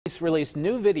Police released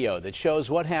new video that shows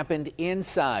what happened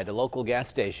inside a local gas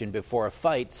station before a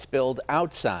fight spilled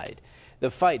outside. The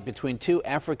fight between two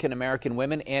African-American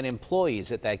women and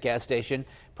employees at that gas station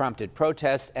prompted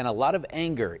protests and a lot of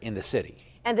anger in the city.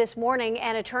 And this morning,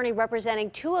 an attorney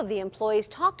representing two of the employees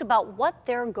talked about what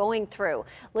they're going through.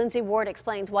 Lindsay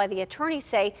explains why the attorneys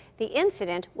say the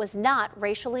incident was not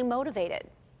racially motivated.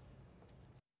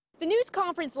 The news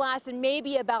conference lasted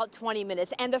maybe about 20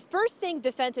 minutes, and the first thing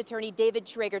defense attorney David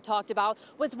Schrager talked about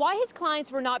was why his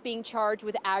clients were not being charged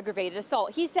with aggravated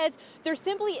assault. He says there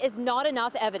simply is not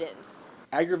enough evidence.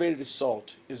 Aggravated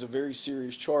assault is a very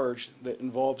serious charge that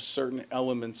involves certain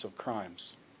elements of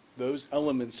crimes. Those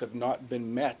elements have not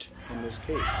been met in this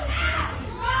case.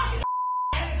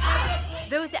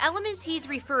 Those elements he's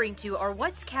referring to are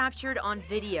what's captured on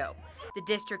video. The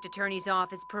district attorney's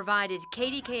office provided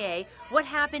KDKA what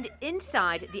happened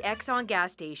inside the Exxon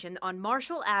gas station on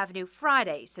Marshall Avenue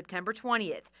Friday, September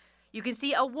 20th. You can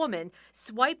see a woman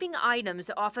swiping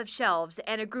items off of shelves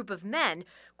and a group of men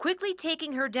quickly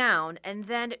taking her down and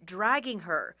then dragging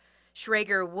her.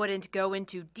 Schrager wouldn't go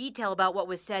into detail about what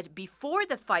was said before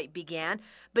the fight began,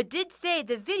 but did say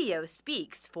the video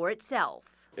speaks for itself.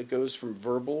 It goes from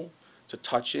verbal to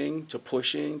touching to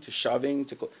pushing to shoving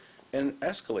to and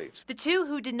escalates. The two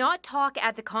who did not talk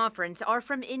at the conference are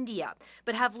from India,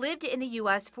 but have lived in the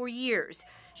U.S. for years.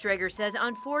 Schrager says,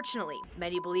 unfortunately,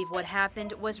 many believe what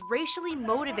happened was racially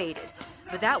motivated,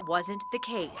 but that wasn't the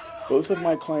case. Both of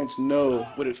my clients know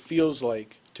what it feels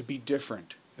like to be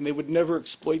different, and they would never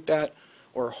exploit that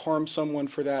or harm someone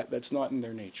for that. That's not in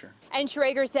their nature. And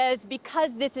Schrager says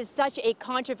because this is such a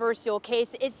controversial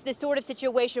case, it's the sort of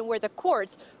situation where the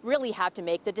courts really have to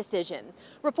make the decision.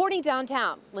 Reporting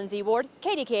downtown, Lindsay,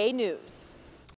 KDKA News.